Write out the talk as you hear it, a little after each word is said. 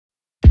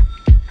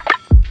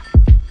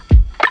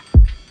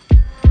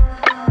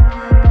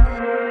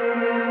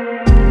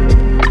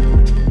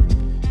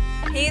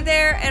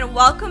and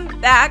welcome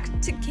back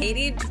to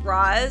Kaiti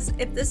Draws.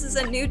 If this is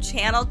a new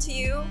channel to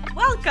you,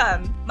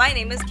 welcome! My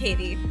name is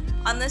Kaiti.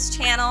 On this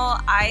channel,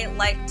 I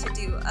like to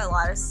do a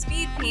lot of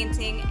speed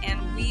painting,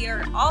 and we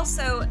are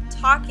also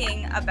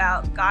talking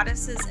about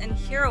goddesses and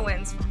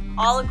heroines from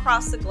all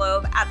across the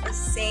globe at the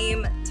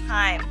same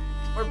time.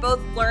 We're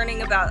both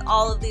learning about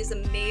all of these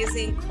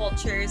amazing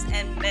cultures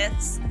and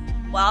myths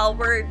while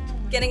we're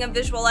getting a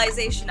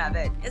visualization of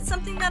it. It's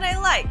something that I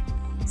like.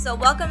 So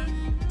welcome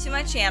to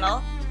my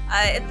channel.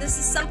 If this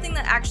is something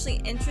that actually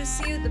interests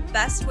you, the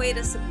best way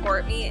to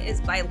support me is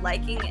by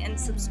liking and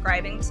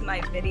subscribing to my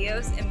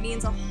videos. It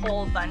means a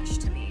whole bunch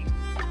to me.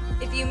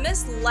 If you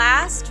missed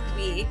last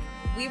week,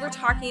 we were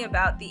talking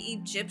about the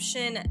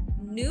Egyptian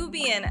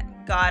Nubian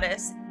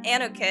goddess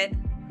Anunnaki,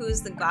 who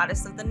is the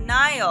goddess of the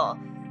Nile.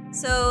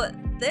 So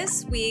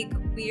this week,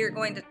 we are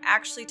going to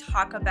actually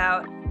talk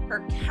about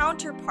her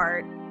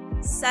counterpart,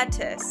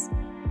 Satis,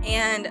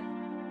 and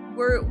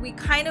we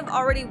kind of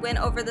already went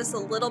over this a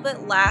little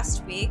bit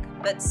last week,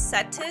 but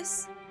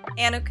Satis,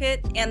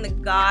 Anunnaki, and the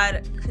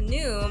god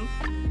Khnum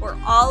were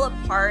all a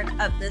part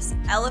of this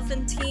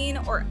elephantine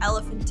or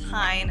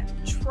elephantine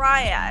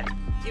triad.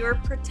 They were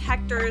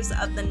protectors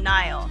of the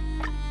Nile.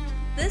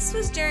 This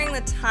was during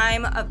the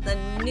time of the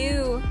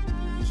New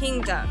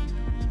Kingdom.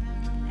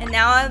 And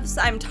now as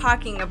I'm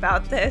talking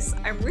about this,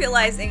 I'm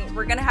realizing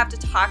we're gonna have to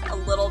talk a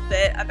little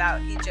bit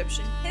about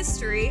Egyptian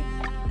history,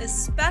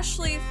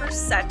 especially for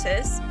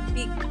Satis,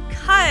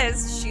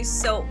 because she's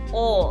so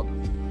old.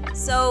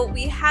 So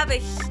we have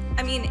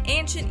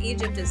ancient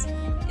Egypt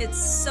it's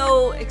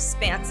so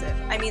expansive.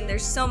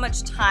 There's so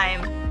much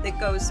time that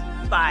goes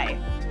by.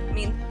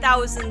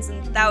 Thousands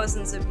and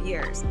thousands of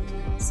years.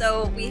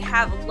 So we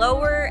have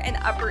Lower and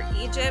Upper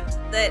Egypt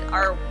that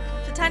are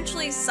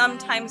potentially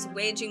sometimes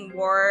waging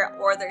war,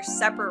 or they're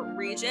separate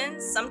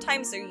regions.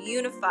 Sometimes they're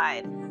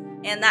unified,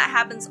 and that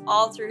happens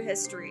all through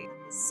history.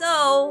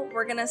 So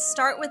we're gonna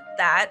start with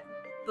that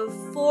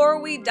before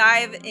we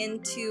dive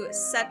into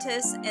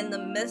Satis and the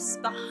myths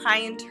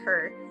behind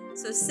her.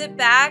 So sit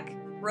back,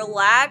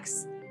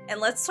 relax, and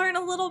let's learn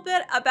a little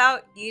bit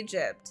about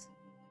Egypt.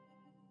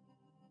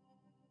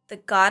 The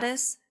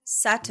goddess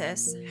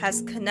Satis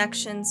has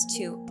connections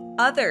to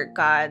other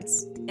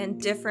gods and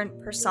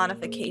different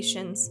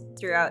personifications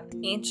throughout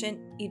ancient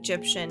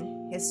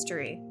Egyptian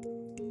history.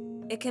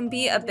 It can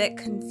be a bit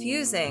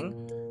confusing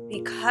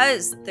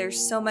because there's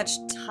so much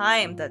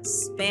time that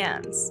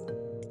spans.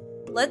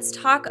 Let's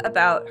talk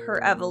about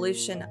her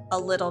evolution a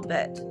little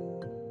bit.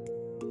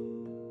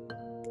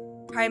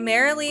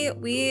 Primarily,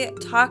 we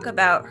talk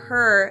about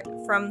her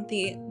from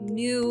the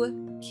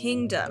New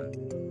Kingdom.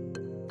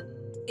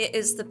 It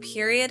is the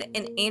period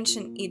in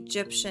ancient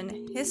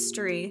Egyptian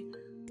history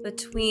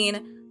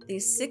between the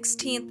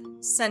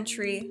 16th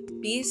century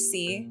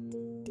BC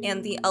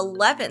and the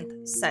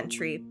 11th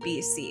century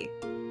BC.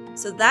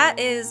 So that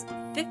is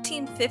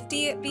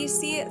 1550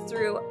 BC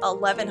through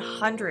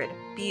 1100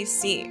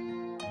 BC.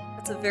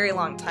 That's a very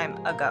long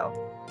time ago.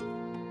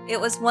 It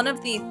was one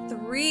of the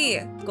 3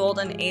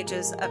 golden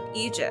ages of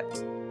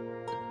Egypt.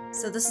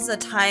 So this is a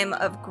time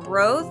of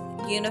growth,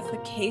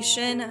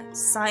 unification,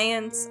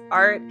 science,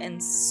 art,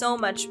 and so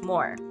much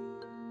more.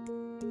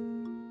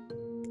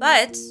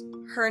 But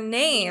her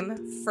name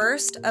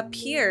first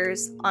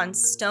appears on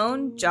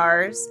stone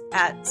jars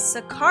at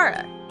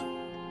Saqqara,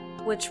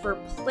 which were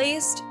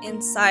placed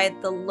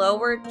inside the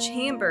lower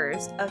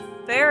chambers of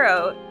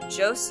Pharaoh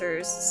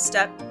Djoser's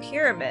step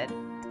pyramid.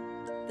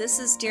 This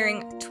is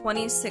during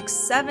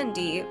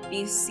 2670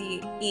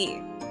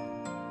 BCE.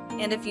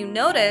 And if you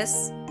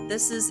notice,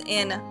 this is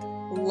in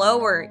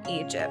Lower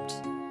Egypt,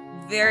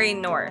 very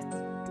north,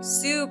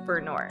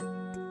 super north,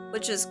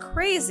 which is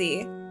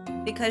crazy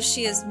because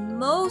she is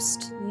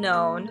most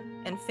known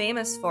and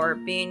famous for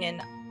being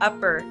in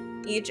Upper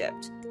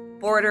Egypt,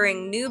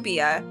 bordering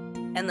Nubia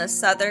and the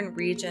southern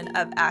region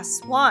of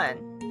Aswan.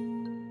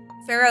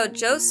 Pharaoh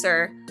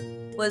Djoser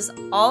was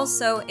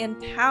also in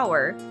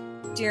power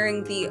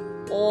during the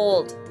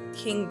Old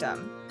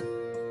Kingdom.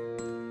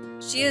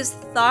 She is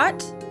thought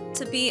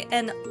to be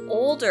an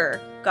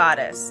older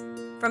goddess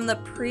from the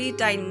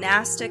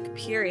pre-dynastic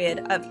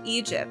period of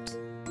Egypt.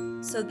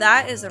 So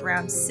that is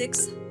around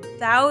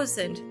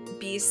 6000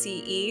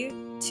 BCE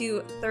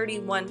to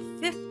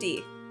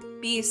 3150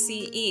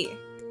 BCE.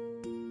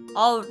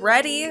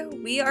 Already,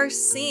 we are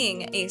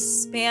seeing a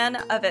span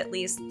of at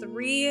least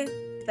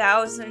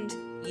 3000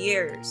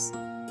 years.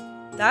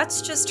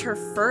 That's just her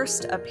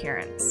first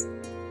appearance.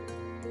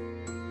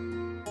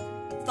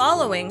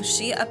 Following,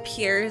 she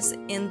appears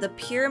in the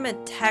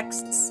pyramid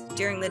texts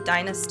during the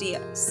Dynasty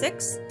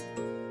 6.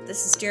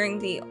 This is during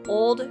the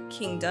Old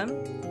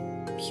Kingdom,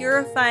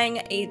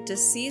 purifying a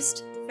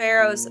deceased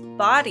pharaoh's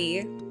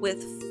body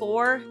with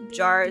 4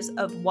 jars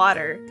of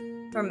water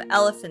from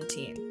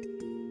elephantine.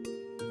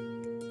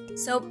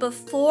 So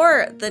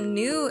before the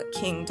New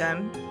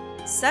Kingdom,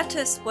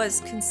 Satis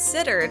was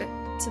considered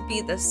to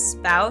be the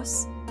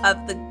spouse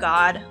of the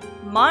god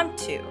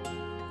Montu.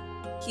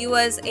 He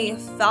was a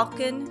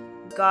falcon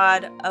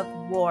god of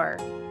war.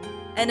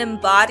 an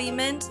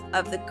embodiment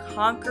of the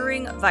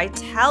conquering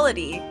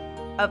vitality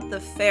of the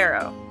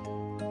pharaoh.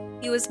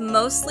 He was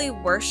mostly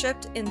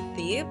worshipped in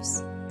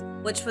Thebes,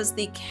 which was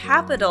the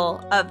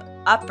capital of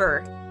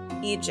Upper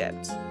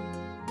Egypt.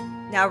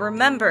 Now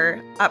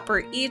remember,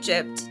 Upper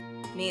Egypt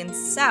means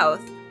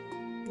south,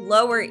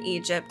 Lower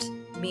Egypt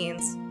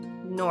means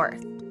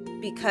north,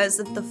 because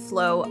of the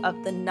flow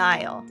of the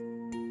Nile.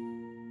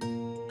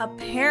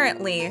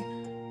 Apparently,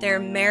 their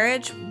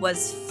marriage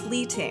was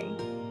fleeting.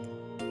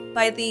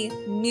 By the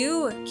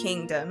New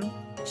Kingdom,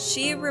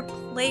 she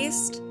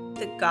replaced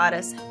the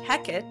goddess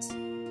Hecate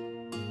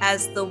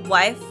as the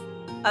wife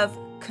of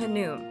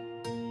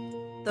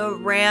Khnum, the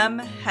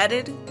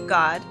ram-headed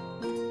god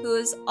who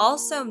is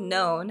also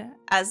known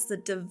as the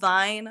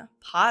divine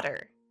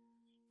potter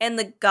and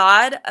the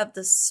god of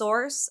the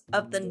source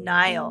of the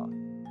Nile.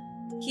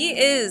 He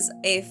is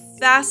a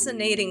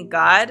fascinating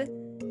god.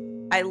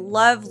 I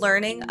love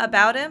learning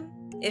about him.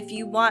 If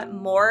you want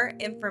more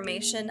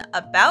information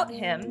about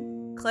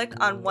him, click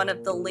on one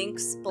of the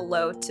links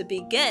below to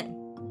begin.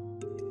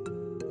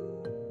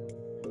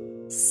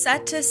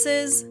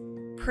 Satis's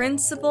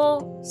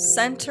principal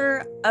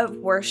center of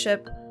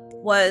worship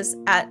was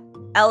at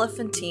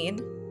Elephantine,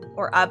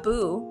 or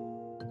Abu,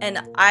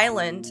 an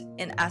island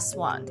in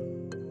Aswan,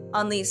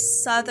 on the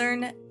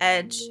southern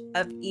edge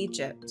of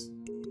Egypt.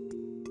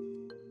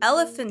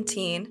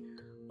 Elephantine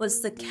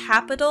was the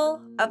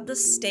capital of the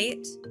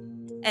state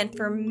and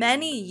for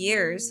many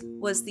years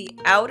was the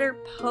outer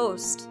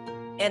post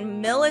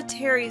and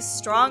military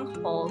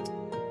stronghold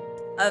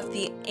of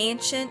the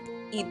ancient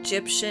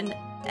Egyptian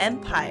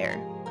Empire.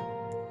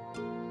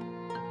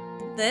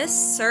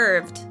 This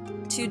served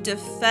to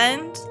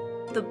defend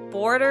the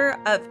border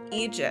of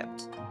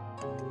Egypt,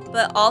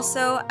 but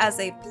also as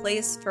a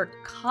place for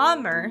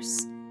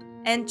commerce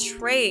and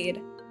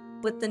trade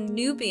with the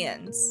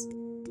Nubians.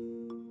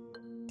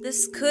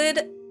 This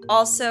could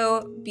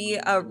also be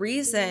a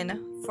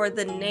reason for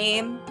the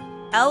name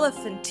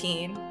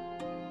Elephantine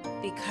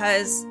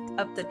because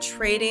of the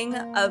trading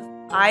of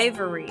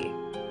ivory.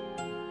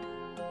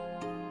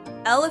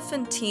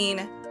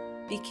 Elephantine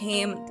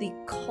became the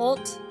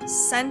cult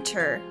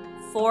center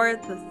for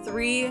the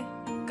three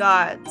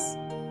gods: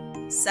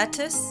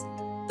 Satis,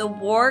 the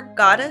war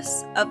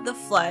goddess of the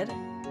flood,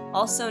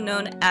 also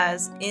known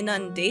as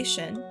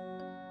inundation,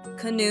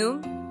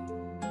 Khnum,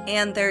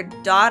 and their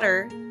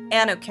daughter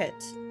Anuket,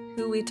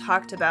 who we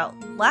talked about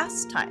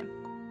last time.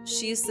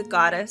 She's the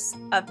goddess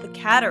of the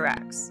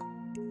cataracts.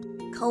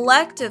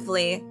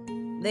 Collectively,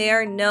 they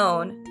are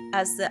known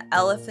as the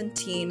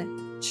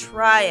Elephantine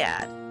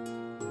Triad.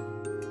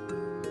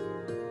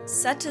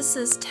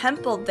 Satis's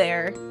temple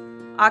there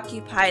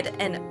occupied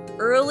an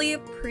early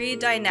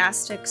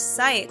pre-dynastic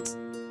site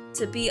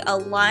to be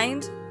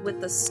aligned with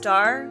the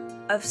star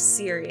of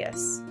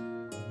Sirius.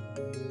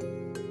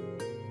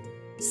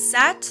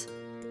 Sat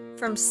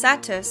from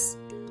Satis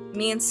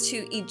means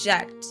to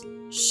eject,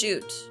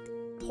 shoot,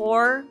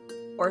 pour,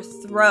 or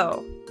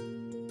throw.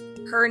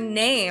 Her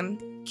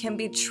name can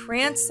be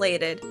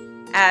translated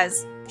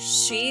as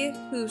she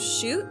who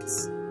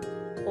shoots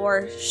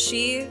or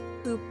she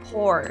who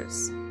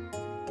pours.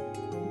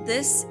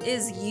 This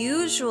is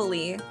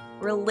usually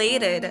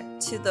related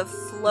to the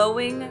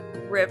flowing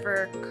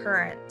river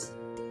current.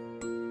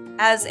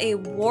 As a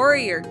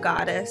warrior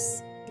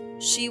goddess,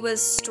 she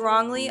was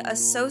strongly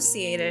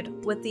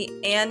associated with the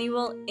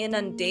annual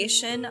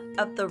inundation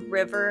of the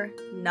river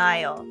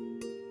Nile.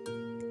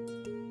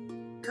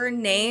 Her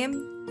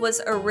name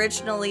was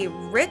originally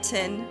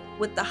written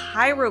with the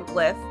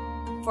hieroglyph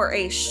for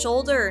a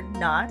shoulder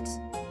knot,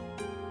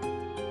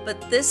 but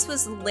this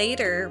was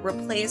later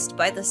replaced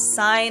by the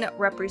sign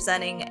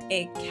representing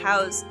a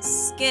cow's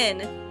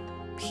skin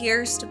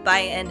pierced by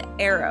an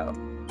arrow.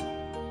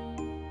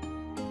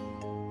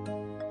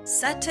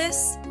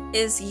 Satis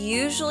is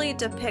usually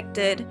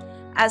depicted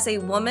as a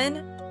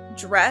woman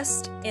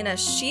dressed in a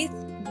sheath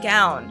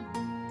gown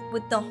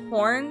with the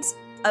horns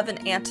of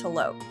an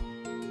antelope,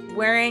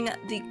 wearing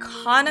the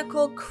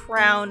conical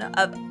crown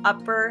of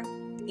Upper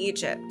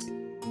Egypt.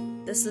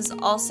 This is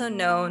also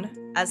known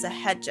as a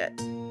hedjet.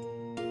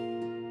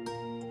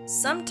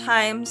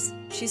 Sometimes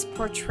she's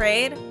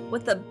portrayed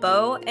with a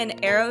bow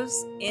and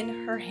arrows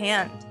in her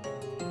hand.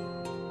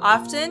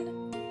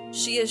 Often,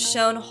 she is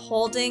shown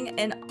holding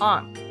an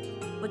ankh,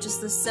 which is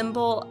the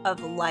symbol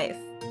of life,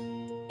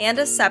 and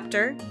a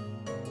scepter,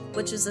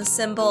 which is a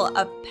symbol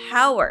of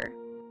power.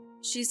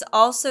 She's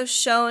also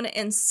shown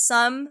in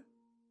some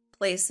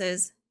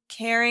places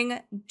carrying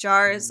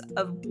jars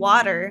of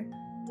water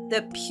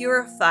that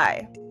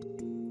purify.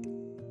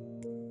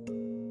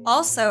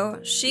 Also,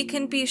 she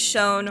can be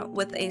shown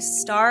with a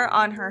star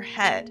on her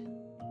head.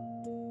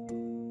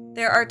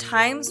 There are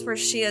times where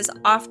she is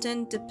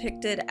often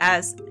depicted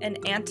as an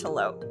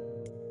antelope.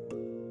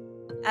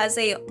 As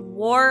a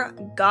war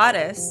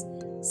goddess,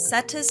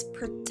 Satis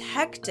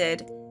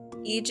protected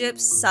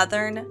Egypt's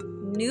southern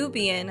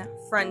Nubian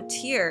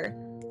frontier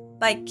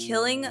by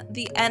killing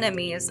the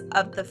enemies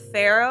of the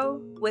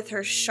pharaoh with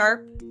her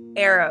sharp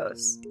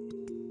arrows.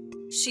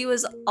 She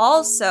was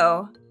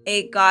also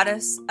a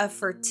goddess of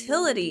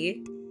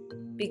fertility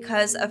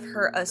because of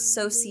her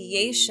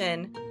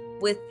association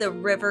with the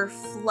river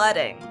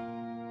flooding.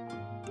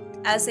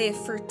 As a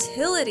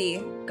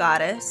fertility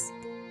goddess,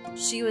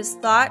 she was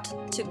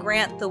thought to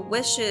grant the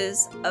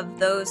wishes of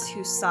those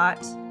who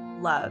sought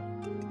love.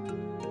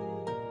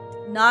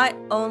 Not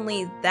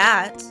only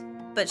that,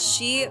 but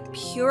she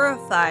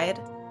purified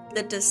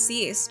the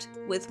deceased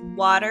with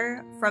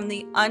water from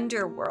the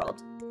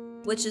underworld,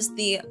 which is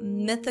the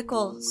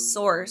mythical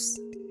source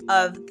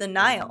of the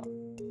Nile.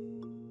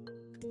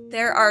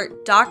 There are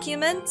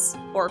documents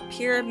or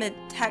pyramid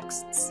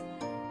texts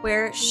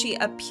where she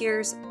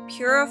appears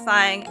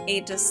purifying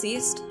a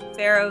deceased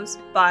pharaoh's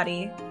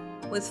body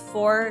with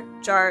 4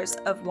 jars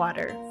of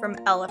water from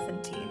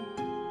Elephantine.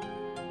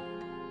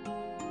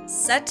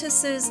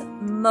 Satis's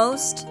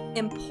most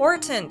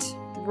important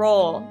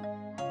role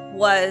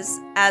was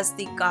as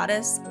the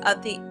goddess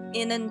of the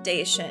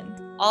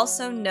inundation,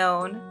 also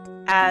known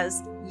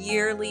as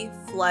yearly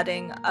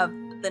flooding of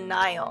the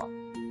Nile.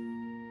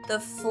 The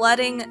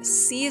flooding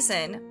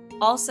season,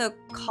 also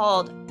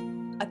called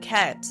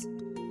Aket,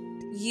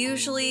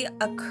 usually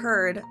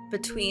occurred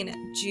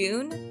between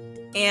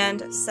June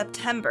and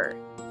September.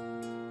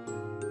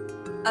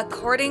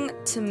 According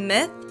to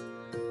myth,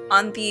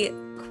 on the,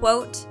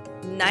 quote,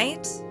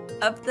 night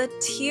of the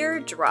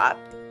teardrop,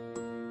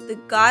 the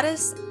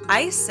goddess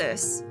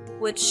Isis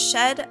would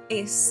shed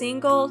a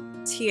single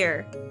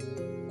tear,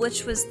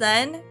 which was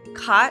then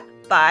caught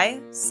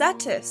by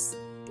Satis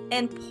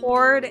and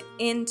poured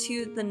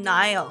into the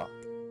Nile,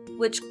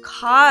 which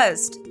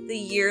caused the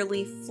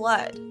yearly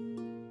flood.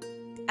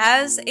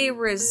 As a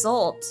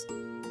result,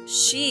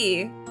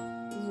 she,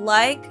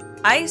 like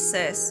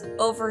Isis,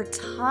 over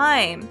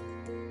time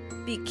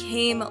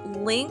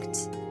became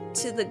linked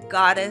to the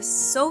goddess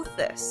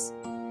Sothis,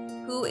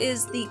 who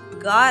is the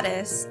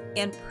goddess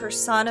and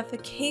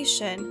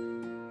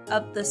personification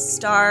of the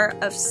star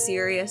of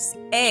Sirius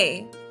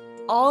A,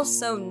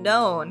 also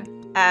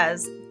known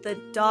as the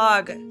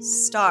dog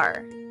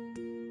star.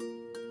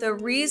 The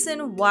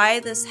reason why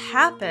this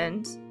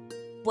happened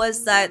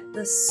was that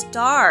the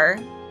star,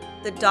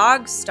 the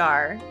dog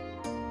star,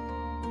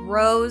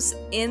 rose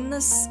in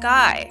the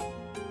sky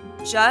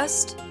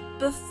just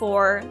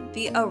before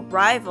the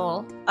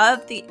arrival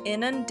of the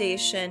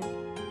inundation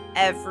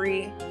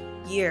every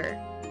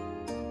year.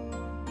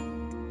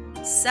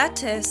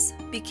 Satis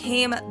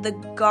became the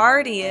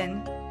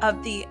guardian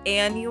of the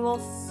annual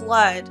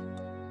flood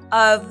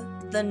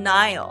of the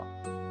Nile.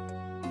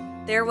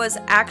 There was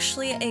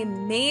actually a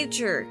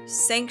major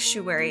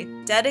sanctuary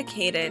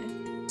dedicated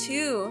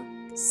to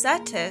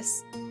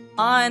Satis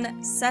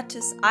on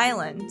Satis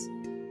Island,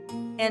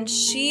 and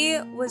she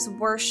was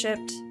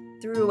worshipped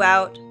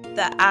throughout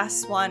the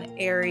Aswan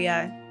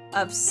area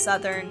of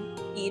southern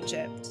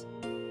Egypt.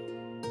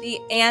 The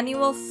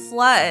annual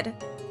flood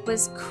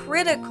was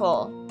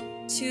critical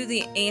to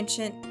the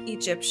ancient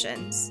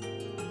Egyptians.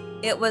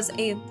 It was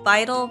a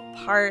vital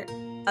part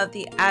of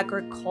the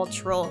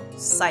agricultural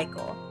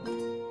cycle.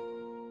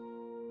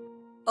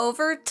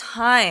 Over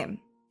time,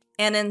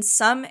 and in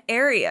some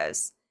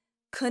areas,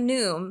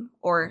 Khnum,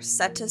 or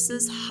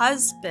Satis's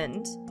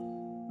husband,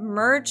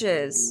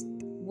 merges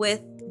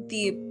with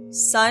the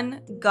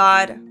sun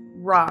god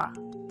Ra.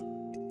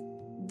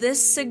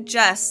 This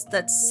suggests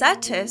that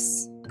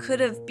Satis could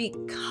have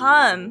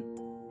become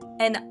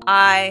an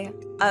eye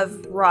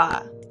of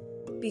Ra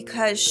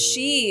because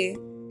she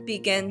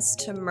begins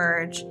to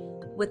merge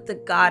with the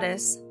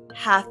goddess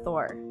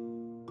Hathor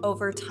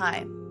over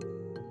time.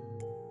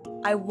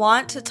 I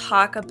want to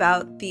talk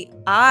about the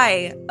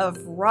eye of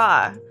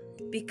Ra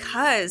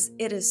because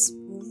it is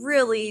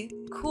really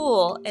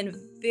cool and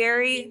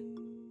very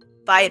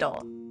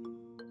vital.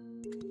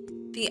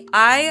 The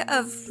Eye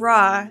of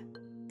Ra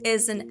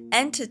is an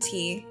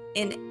entity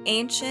in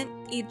ancient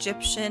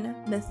Egyptian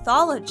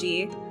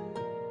mythology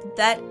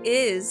that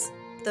is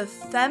the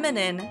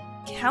feminine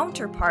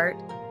counterpart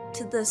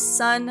to the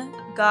sun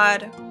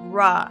god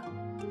Ra.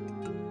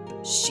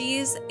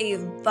 She's a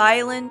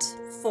violent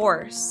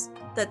force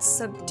that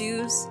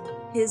subdues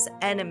his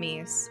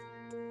enemies.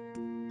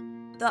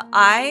 The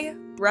eye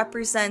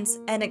represents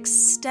an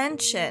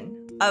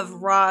extension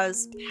of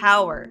Ra's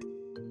power,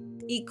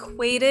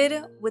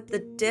 equated with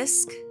the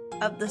disk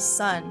of the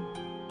sun.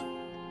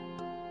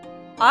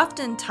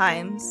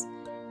 Oftentimes,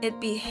 it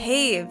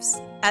behaves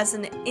as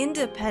an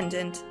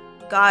independent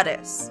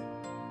goddess.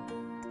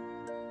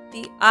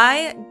 The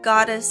eye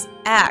goddess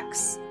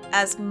acts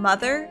as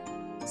mother,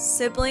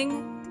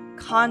 sibling,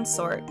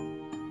 consort,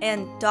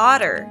 and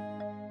daughter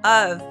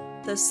of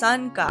the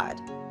sun god.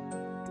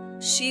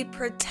 She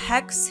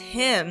protects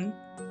him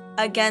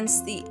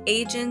against the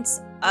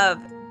agents of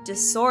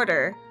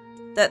disorder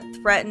that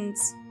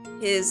threatens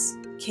his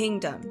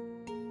kingdom.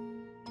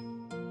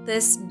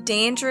 This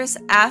dangerous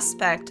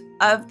aspect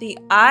of the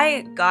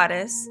eye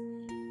goddess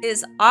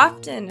is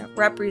often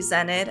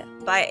represented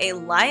by a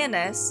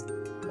lioness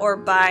or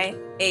by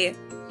a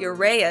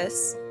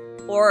uraeus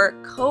or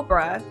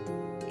cobra,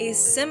 a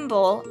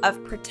symbol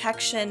of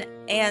protection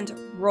and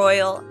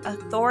royal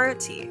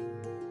authority.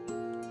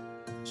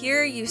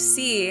 Here you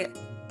see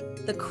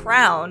the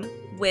crown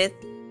with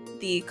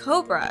the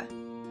cobra.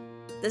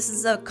 This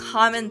is a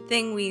common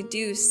thing we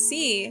do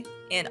see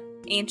in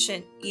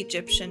ancient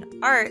Egyptian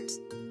art,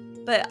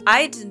 but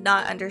I did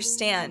not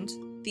understand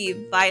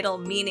the vital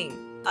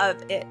meaning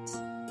of it.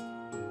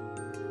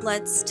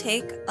 Let's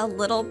take a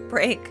little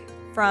break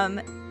from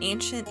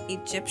ancient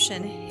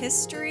Egyptian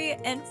history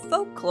and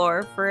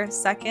folklore for a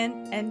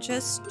second and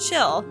just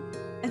chill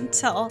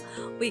until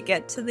we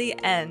get to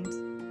the end.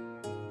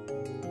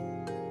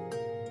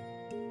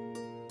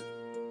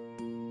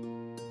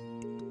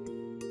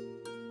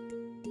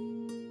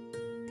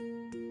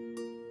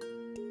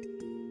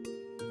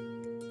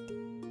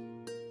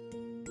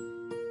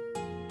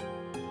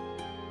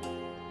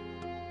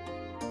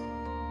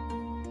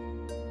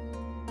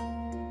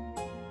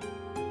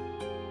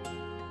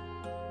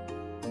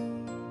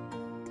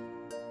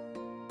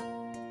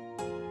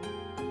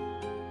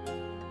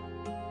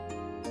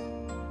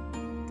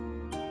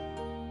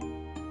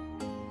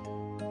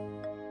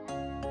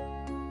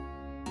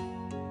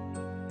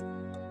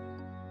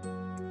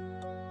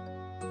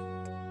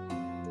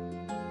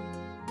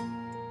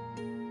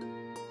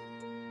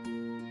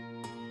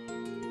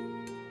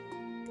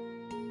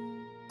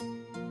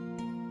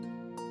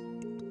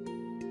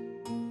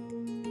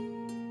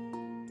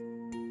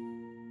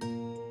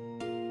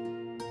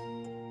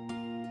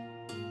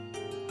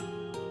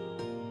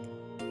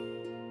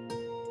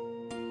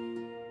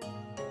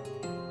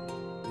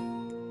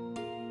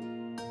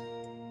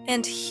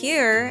 And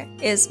here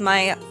is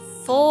my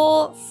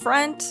full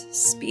front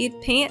speed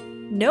paint,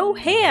 no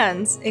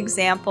hands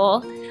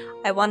example.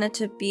 I wanted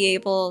to be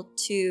able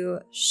to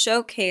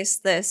showcase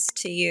this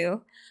to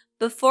you.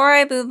 Before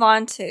I move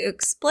on to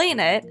explain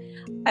it,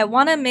 I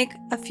want to make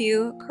a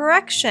few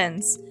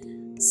corrections.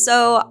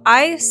 So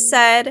I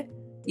said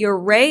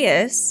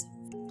Uraeus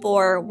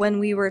for when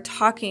we were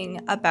talking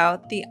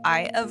about the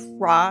Eye of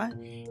Ra.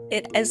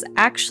 It is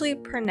actually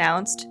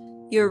pronounced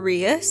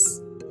Uraeus.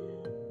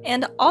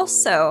 And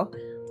also,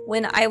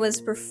 when I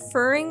was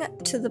referring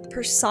to the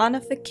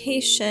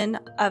personification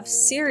of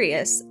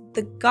Sirius,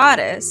 the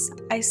goddess,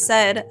 I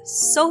said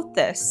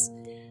Satis.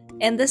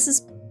 And this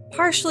is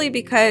partially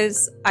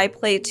because I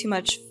play too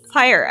much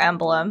Fire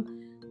Emblem,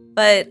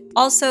 but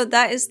also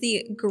that is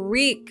the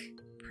Greek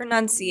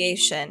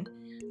pronunciation.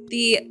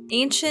 The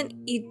ancient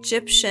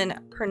Egyptian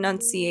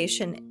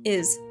pronunciation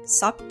is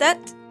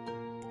Satet.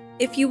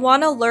 If you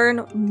want to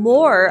learn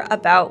more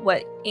about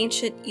what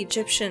ancient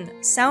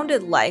Egyptian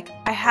sounded like,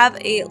 I have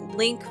a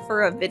link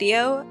for a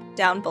video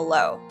down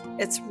below.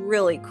 It's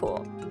really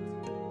cool.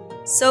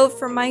 So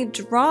for my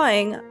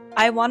drawing,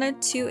 I wanted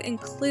to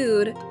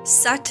include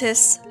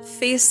Satis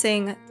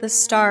facing the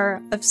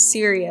star of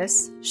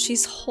Sirius.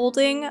 She's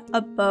holding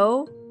a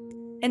bow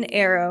and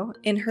arrow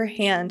in her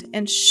hand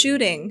and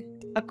shooting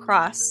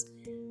across.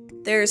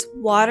 There's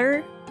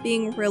water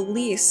being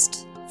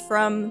released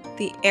from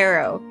the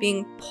arrow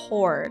being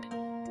poured.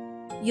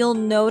 You'll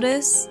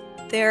notice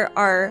there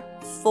are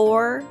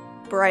 4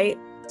 bright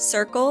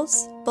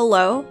circles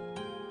below.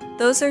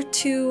 Those are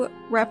to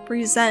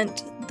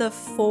represent the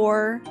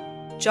 4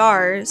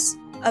 jars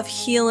of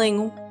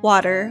healing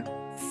water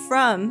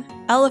from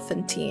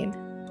Elephantine.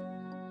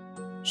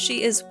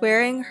 She is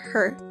wearing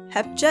her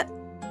hepjet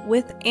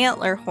with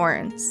antler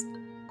horns.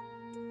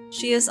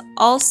 She is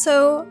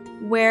also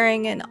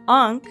wearing an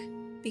ankh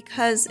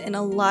because in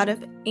a lot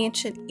of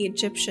ancient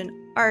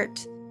Egyptian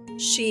art,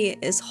 she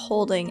is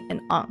holding an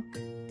ankh.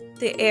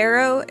 The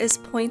arrow is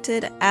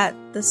pointed at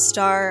the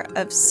star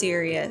of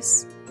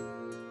Sirius,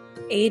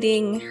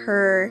 aiding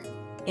her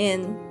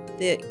in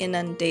the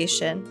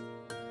inundation.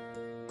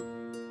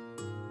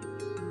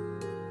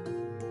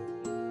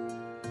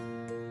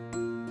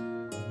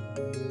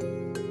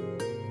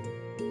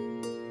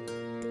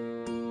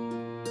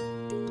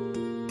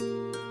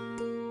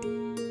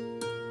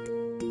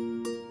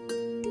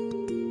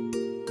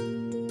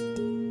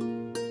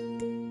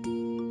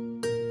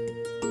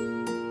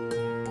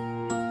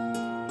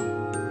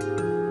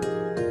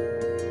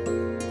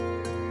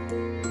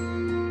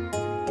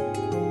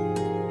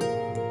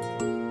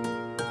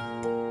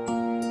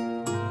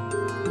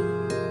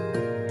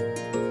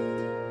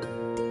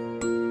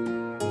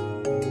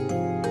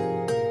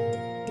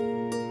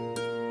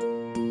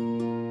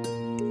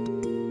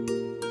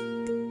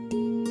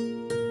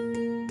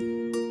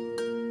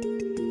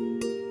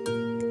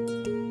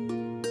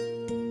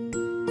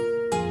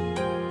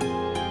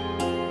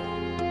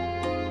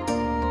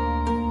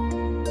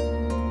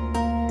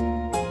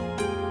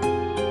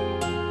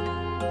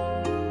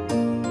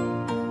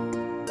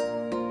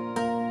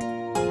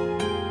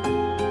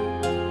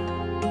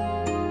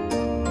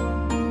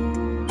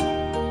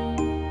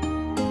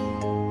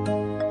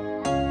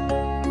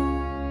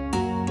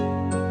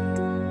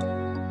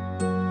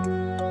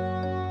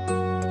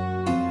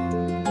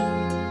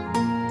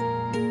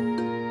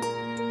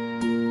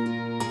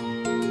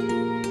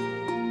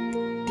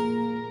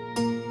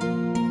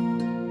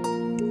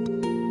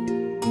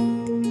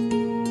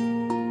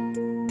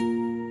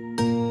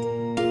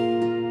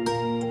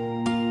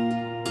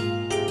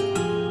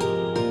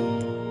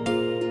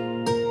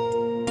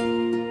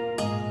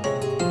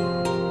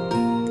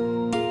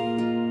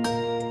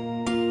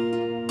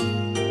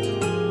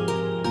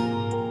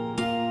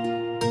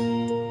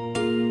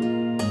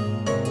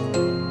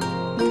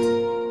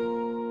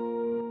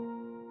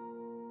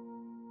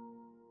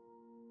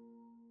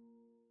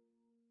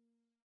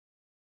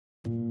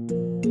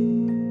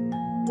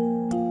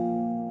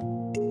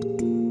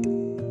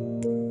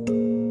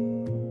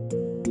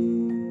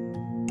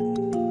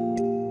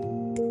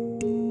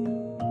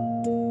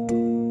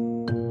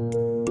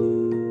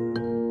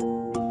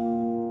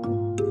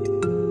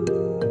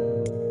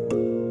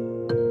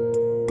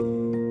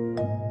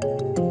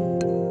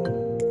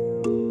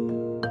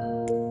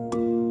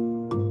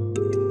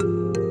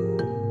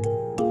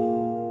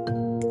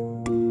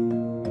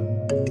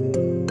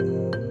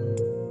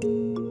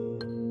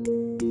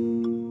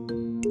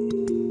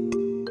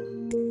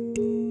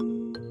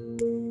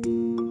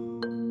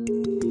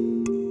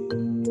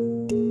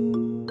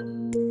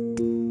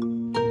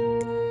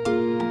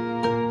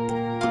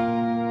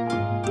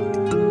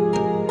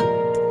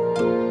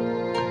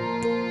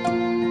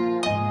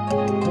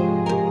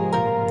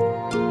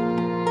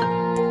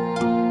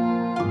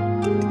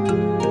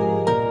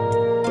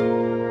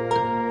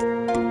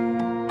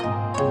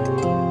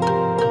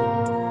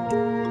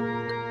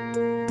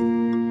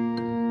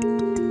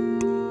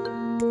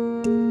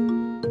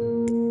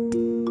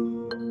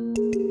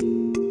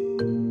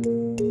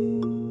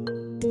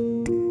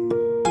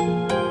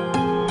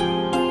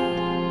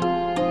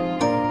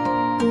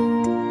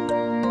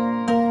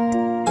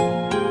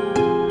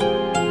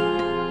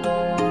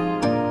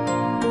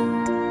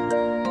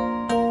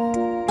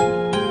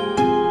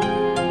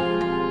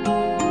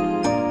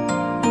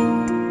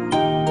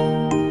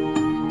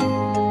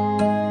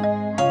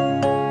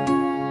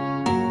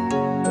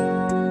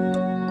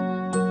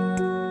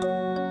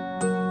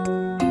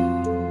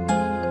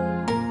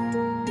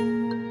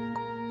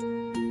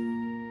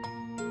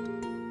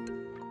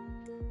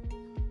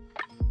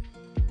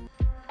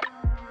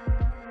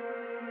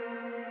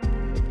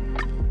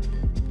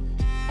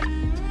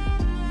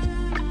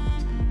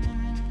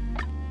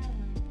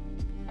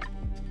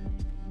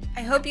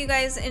 hope you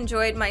guys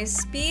enjoyed my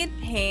speed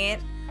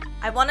paint.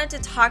 I wanted to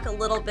talk a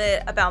little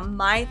bit about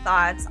my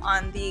thoughts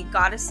on the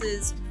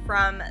goddesses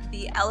from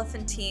the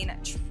Elephantine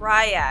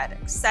Triad,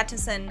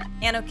 Satis and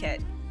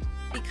Anokit,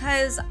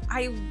 because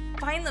I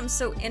find them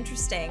so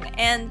interesting,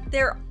 and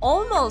they're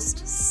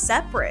almost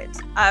separate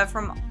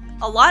from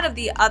a lot of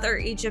the other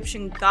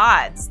Egyptian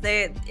gods.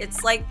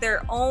 It's like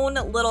their own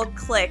little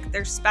clique,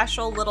 their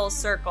special little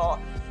circle,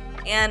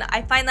 and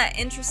I find that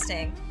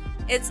interesting.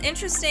 It's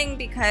interesting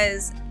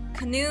because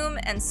Khnum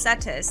and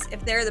Satis,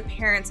 if they're the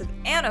parents of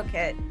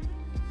Anokit,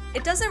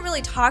 it doesn't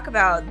really talk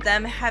about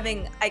them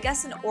having, I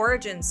guess, an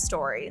origin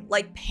story,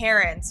 like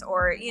parents,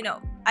 or, you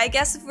know, I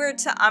guess if we were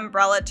to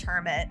umbrella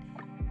term it,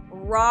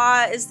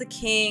 Ra is the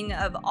king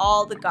of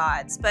all the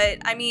gods. But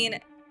I mean,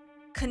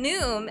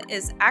 Khnum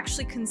is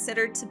actually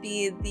considered to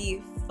be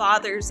the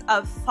fathers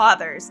of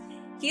fathers.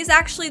 He's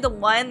actually the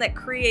one that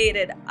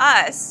created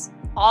us,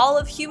 all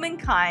of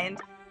humankind,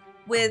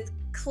 with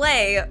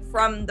clay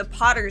from the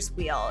potter's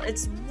wheel.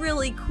 It's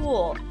really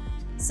cool.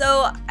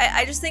 So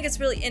I just think it's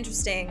really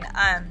interesting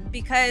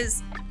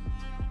because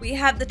we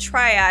have the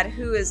Triad,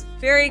 who is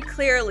very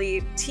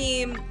clearly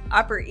Team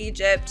Upper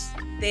Egypt.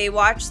 They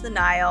watch the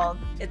Nile.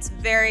 It's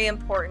very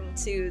important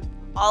to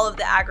all of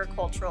the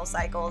agricultural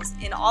cycles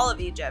in all of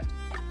Egypt.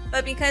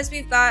 But because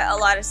we've got a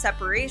lot of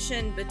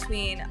separation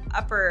between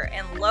Upper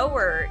and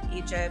Lower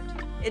Egypt,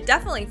 it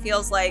definitely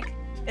feels like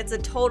it's a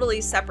totally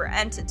separate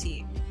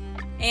entity.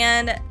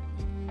 And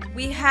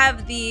we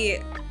have the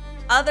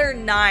other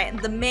 9,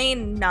 the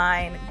main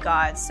 9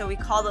 gods. So we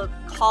call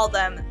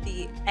them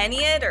the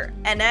Ennead or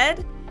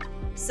Ened.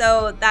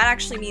 So that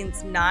actually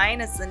means 9.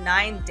 It's the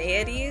 9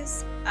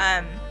 deities.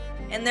 And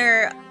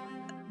they're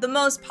the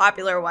most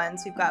popular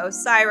ones. We've got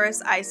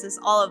Osiris, Isis,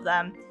 all of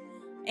them.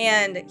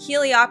 And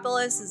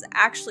Heliopolis is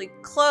actually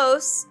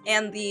close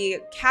and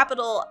the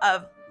capital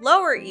of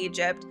Lower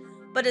Egypt,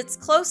 but it's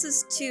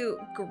closest to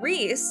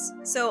Greece.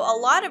 So a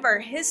lot of our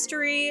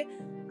history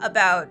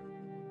about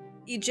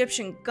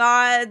Egyptian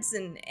gods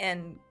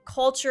and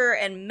culture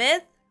and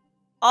myth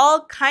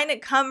all kind of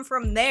come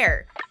from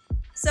there.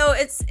 So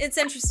it's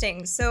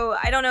interesting. So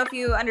I don't know if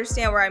you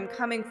understand where I'm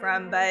coming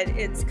from, but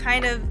it's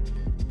kind of,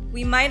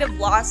 we might have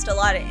lost a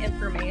lot of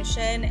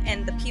information,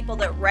 and the people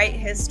that write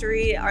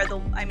history are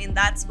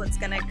that's what's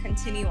going to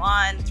continue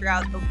on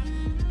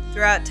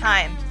throughout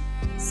time.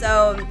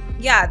 So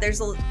yeah,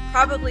 there's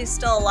probably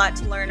still a lot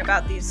to learn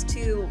about these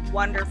two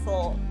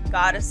wonderful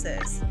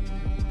goddesses.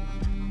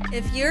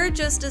 If you're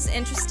just as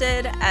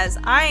interested as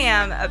I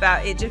am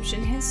about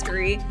Egyptian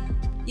history,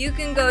 you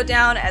can go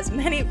down as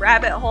many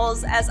rabbit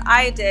holes as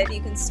I did. You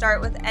can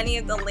start with any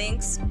of the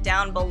links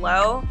down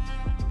below.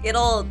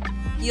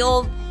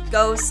 You'll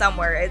go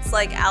somewhere. It's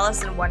like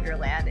Alice in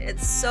Wonderland.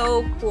 It's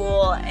so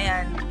cool,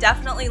 and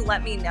definitely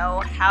let me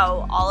know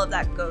how all of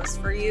that goes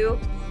for you.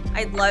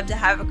 I'd love to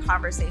have a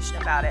conversation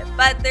about it.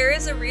 But there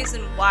is a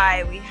reason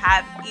why we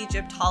have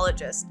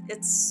Egyptologists.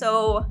 It's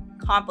so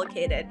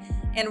complicated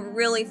and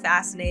really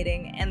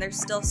fascinating, and there's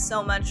still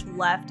so much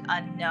left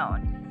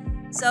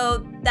unknown.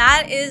 So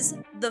that is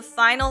the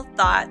final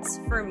thoughts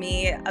for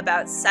me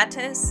about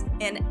Satis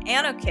and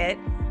Anokit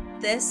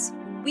this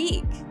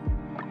week.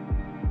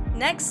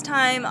 Next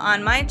time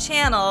on my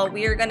channel,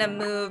 we are going to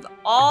move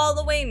all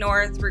the way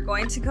north. We're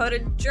going to go to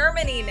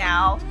Germany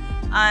now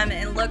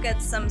and look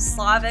at some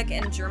Slavic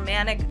and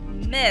Germanic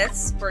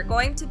myths. We're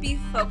going to be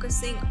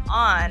focusing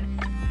on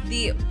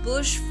the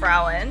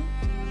Bushfrauen,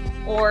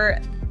 or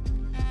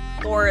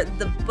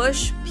the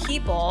Bush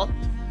people,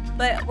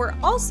 but we're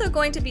also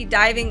going to be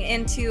diving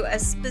into a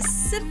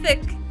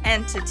specific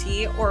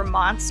entity or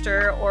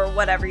monster or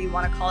whatever you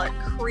want to call it,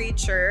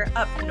 creature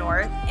up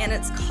north, and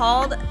it's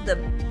called the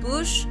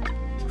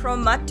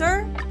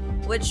Bushkromutter,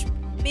 which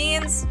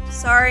means,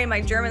 sorry, my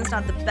German's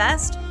not the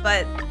best,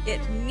 but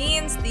it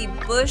means the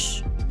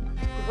bush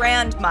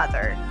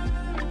grandmother.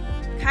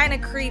 Kind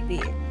of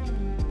creepy.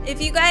 If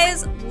you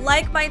guys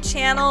like my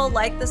channel,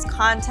 like this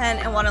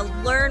content, and want to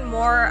learn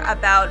more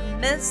about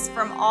myths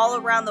from all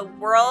around the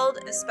world,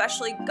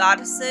 especially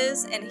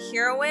goddesses and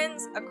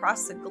heroines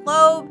across the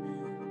globe,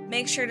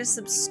 make sure to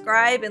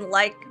subscribe and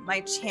like my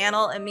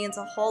channel. It means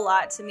a whole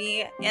lot to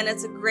me, and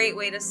it's a great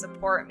way to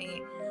support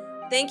me.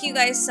 Thank you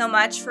guys so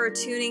much for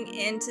tuning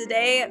in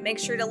today. Make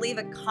sure to leave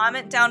a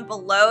comment down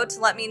below to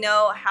let me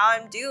know how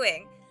I'm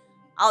doing.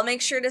 I'll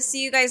make sure to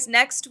see you guys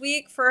next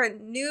week for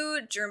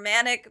new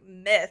Germanic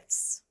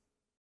myths.